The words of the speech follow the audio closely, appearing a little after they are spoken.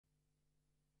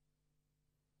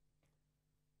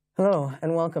Hello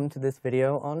and welcome to this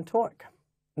video on torque.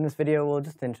 In this video we'll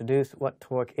just introduce what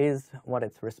torque is, what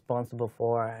it's responsible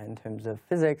for in terms of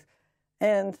physics,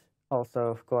 and also,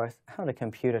 of course, how to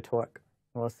compute a torque.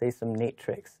 We'll see some neat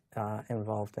tricks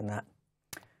involved in that.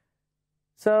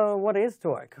 So what is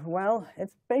torque? Well,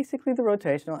 it's basically the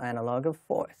rotational analog of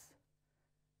force.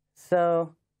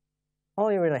 So all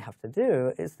you really have to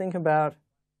do is think about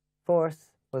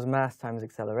force was mass times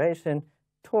acceleration,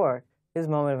 torque is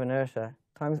moment of inertia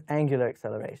times angular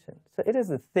acceleration. So it is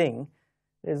the thing,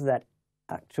 it is that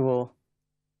actual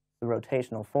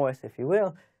rotational force, if you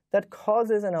will, that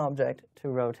causes an object to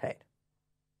rotate.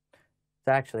 It's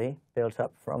actually built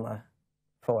up from a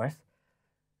force,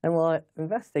 and we'll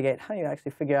investigate how you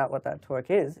actually figure out what that torque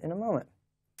is in a moment.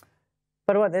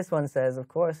 But what this one says, of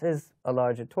course, is a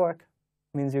larger torque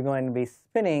means you're going to be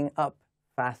spinning up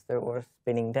faster or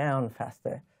spinning down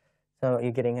faster. So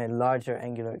you're getting a larger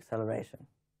angular acceleration.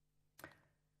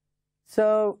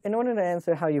 So in order to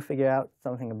answer how you figure out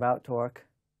something about torque,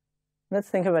 let's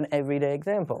think of an everyday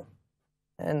example.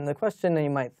 And the question that you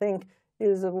might think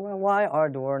is, well, why are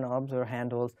doorknobs or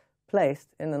handles placed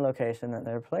in the location that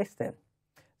they're placed in?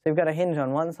 So you've got a hinge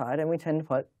on one side, and we tend to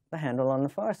put the handle on the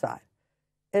far side.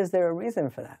 Is there a reason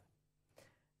for that?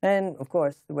 And of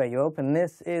course, the way you open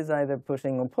this is either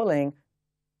pushing or pulling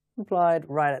applied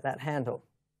right at that handle.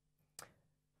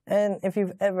 And if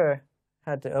you've ever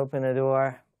had to open a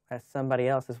door as somebody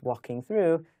else is walking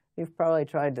through, you've probably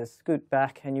tried to scoot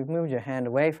back and you've moved your hand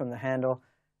away from the handle,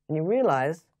 and you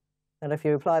realize that if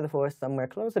you apply the force somewhere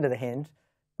closer to the hinge,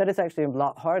 that it's actually a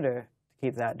lot harder to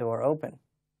keep that door open.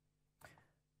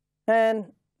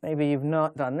 And maybe you've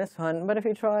not done this one, but if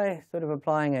you try sort of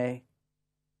applying a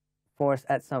force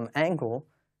at some angle,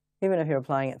 even if you're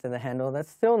applying it to the handle, that's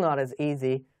still not as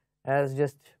easy as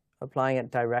just applying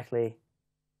it directly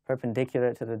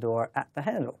perpendicular to the door at the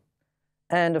handle.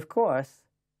 And of course,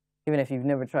 even if you've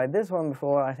never tried this one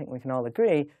before, I think we can all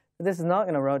agree that this is not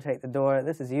going to rotate the door.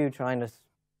 This is you trying to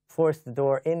force the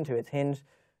door into its hinge,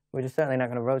 which is certainly not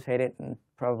going to rotate it and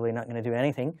probably not going to do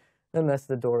anything unless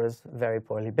the door is very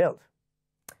poorly built.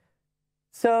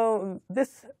 So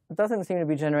this doesn't seem to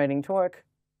be generating torque.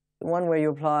 The one where you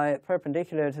apply it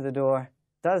perpendicular to the door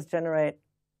does generate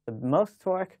the most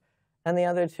torque, and the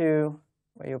other two,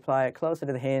 where you apply it closer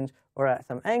to the hinge or at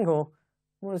some angle,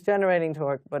 was generating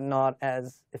torque, but not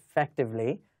as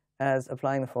effectively as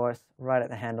applying the force right at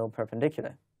the handle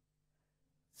perpendicular.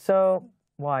 So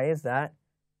why is that?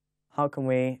 How can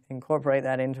we incorporate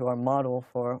that into our model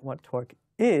for what torque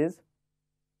is?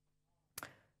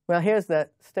 Well, here's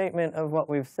that statement of what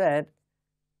we've said,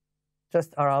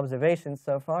 just our observations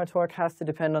so far. Torque has to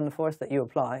depend on the force that you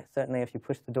apply. Certainly if you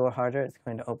push the door harder, it's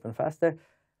going to open faster.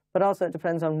 But also it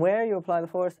depends on where you apply the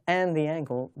force and the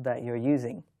angle that you're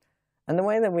using. And the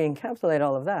way that we encapsulate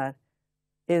all of that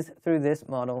is through this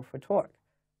model for torque.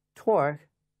 Torque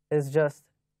is just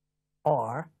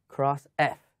R cross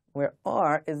F, where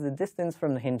R is the distance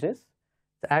from the hinges.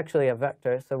 It's actually a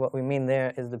vector, so what we mean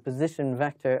there is the position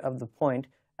vector of the point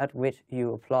at which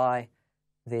you apply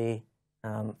the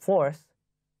force,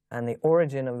 and the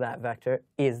origin of that vector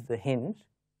is the hinge,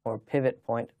 or pivot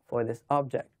point for this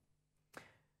object.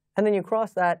 And then you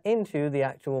cross that into the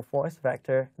actual force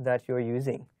vector that you're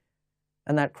using.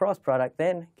 And that cross product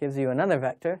then gives you another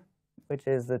vector, which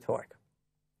is the torque.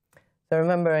 So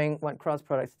remembering what cross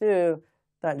products do,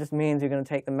 that just means you're going to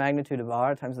take the magnitude of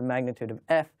R times the magnitude of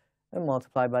F and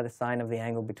multiply by the sine of the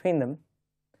angle between them.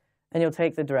 And you'll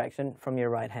take the direction from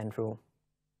your right-hand rule.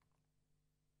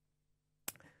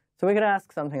 So we could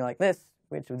ask something like this: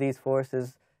 which of these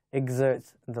forces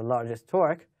exerts the largest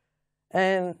torque?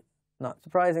 And not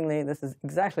surprisingly, this is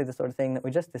exactly the sort of thing that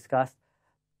we just discussed.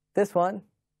 This one,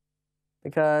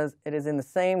 because it is in the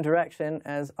same direction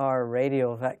as our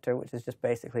radial vector, which is just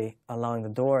basically along the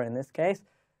door in this case.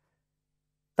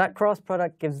 That cross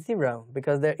product gives 0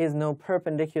 because there is no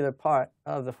perpendicular part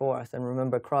of the force. And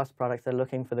remember, cross products are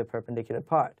looking for the perpendicular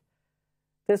part.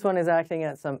 This one is acting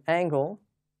at some angle.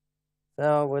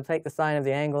 So we'll take the sine of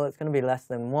the angle. It's going to be less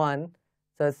than 1.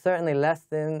 So it's certainly less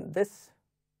than this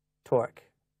torque.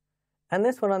 And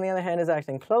this one, on the other hand, is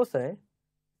acting closer,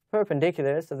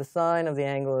 perpendicular. So the sine of the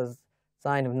angle is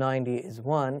sine of 90 is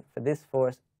 1 for this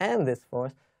force and this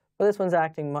force. But this one's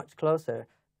acting much closer.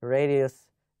 The radius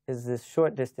is this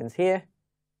short distance here,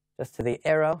 just to the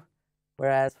arrow.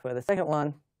 Whereas for the second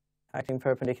one, acting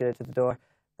perpendicular to the door,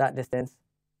 that distance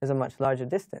is a much larger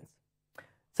distance.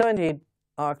 So indeed,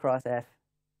 R cross F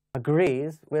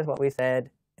agrees with what we said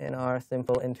in our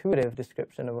simple intuitive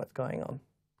description of what's going on.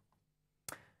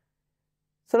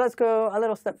 So let's go a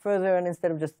little step further, and instead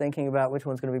of just thinking about which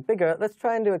one's going to be bigger, let's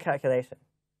try and do a calculation.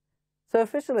 So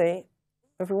officially,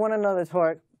 if we want to know the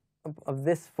torque of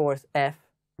this force F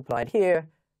applied here,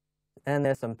 and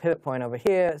there's some pivot point over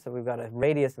here, so we've got a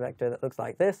radius vector that looks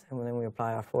like this, and then we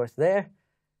apply our force there.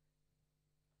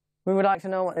 We would like to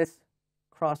know what this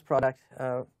cross product,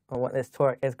 or what this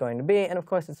torque is going to be, and of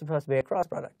course it's supposed to be a cross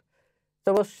product.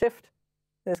 So we'll shift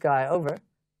this guy over,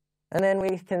 and then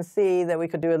we can see that we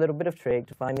could do a little bit of trig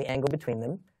to find the angle between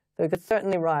them. So we could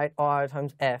certainly write r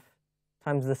times F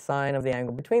times the sine of the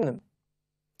angle between them.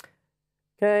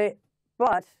 Okay,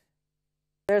 but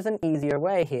there's an easier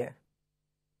way here.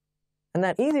 And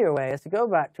that easier way is to go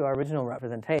back to our original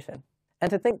representation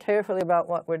and to think carefully about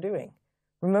what we're doing.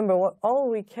 Remember, all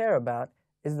we care about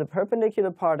is the perpendicular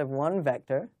part of one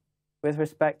vector with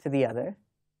respect to the other,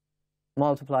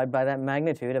 multiplied by that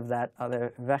magnitude of that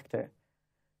other vector.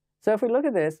 So if we look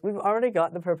at this, we've already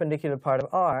got the perpendicular part of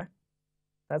r.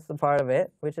 That's the part of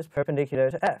it which is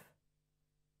perpendicular to F.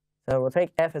 So we'll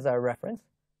take F as our reference,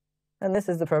 and this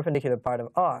is the perpendicular part of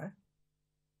r.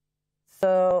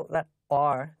 So that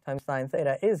r times sine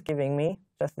theta is giving me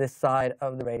just this side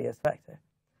of the radius vector.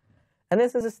 And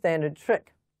this is a standard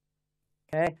trick.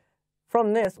 Okay?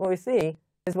 From this, what we see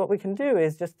is what we can do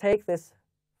is just take this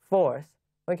force,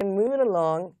 we can move it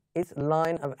along its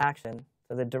line of action,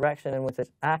 so the direction in which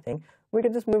it's acting. We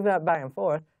can just move that back and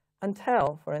forth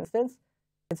until, for instance,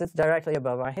 it sits directly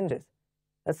above our hinges.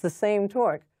 That's the same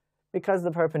torque because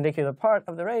the perpendicular part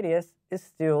of the radius is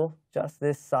still just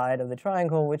this side of the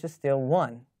triangle, which is still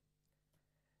 1.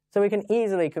 So we can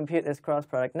easily compute this cross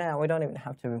product now. We don't even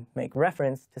have to make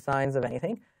reference to signs of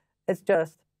anything. It's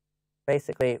just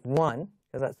basically 1,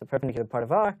 because that's the perpendicular part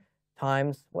of r,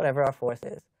 times whatever our force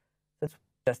is. So it's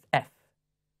just F.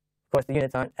 Of course, the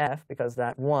units aren't F, because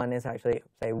that 1 is actually,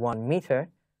 say, 1 meter.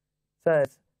 So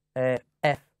it's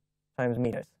F times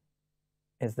meters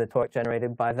is the torque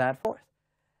generated by that force.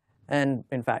 And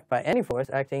in fact, by any force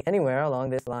acting anywhere along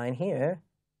this line here,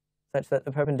 such that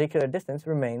the perpendicular distance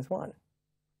remains 1.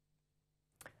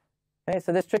 Okay,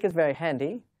 so this trick is very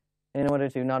handy in order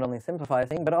to not only simplify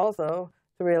things, but also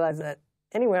to realize that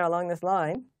anywhere along this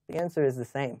line, the answer is the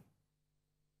same.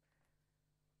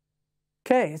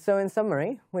 Okay, so in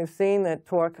summary, we've seen that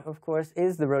torque, of course,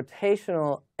 is the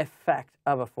rotational effect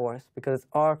of a force because it's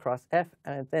r cross F,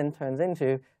 and it then turns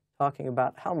into talking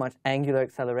about how much angular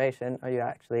acceleration are you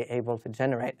actually able to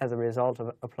generate as a result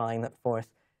of applying that force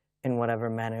in whatever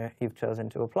manner you've chosen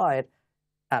to apply it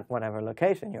at whatever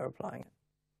location you're applying it.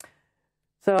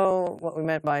 So what we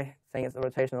meant by saying it's a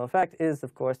rotational effect is,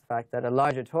 of course, the fact that a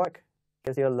larger torque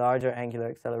gives you a larger angular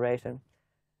acceleration.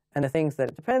 And the things that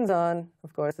it depends on,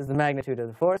 of course, is the magnitude of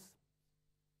the force,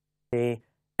 the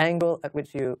angle at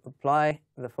which you apply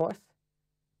the force,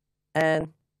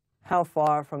 and how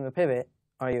far from the pivot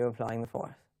are you applying the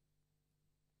force.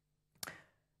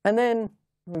 And then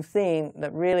we've seen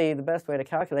that really the best way to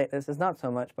calculate this is not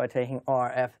so much by taking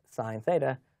rf sine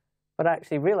theta, but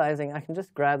actually realizing I can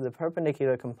just grab the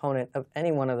perpendicular component of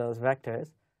any one of those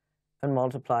vectors and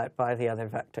multiply it by the other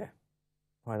vector,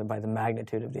 or by the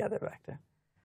magnitude of the other vector.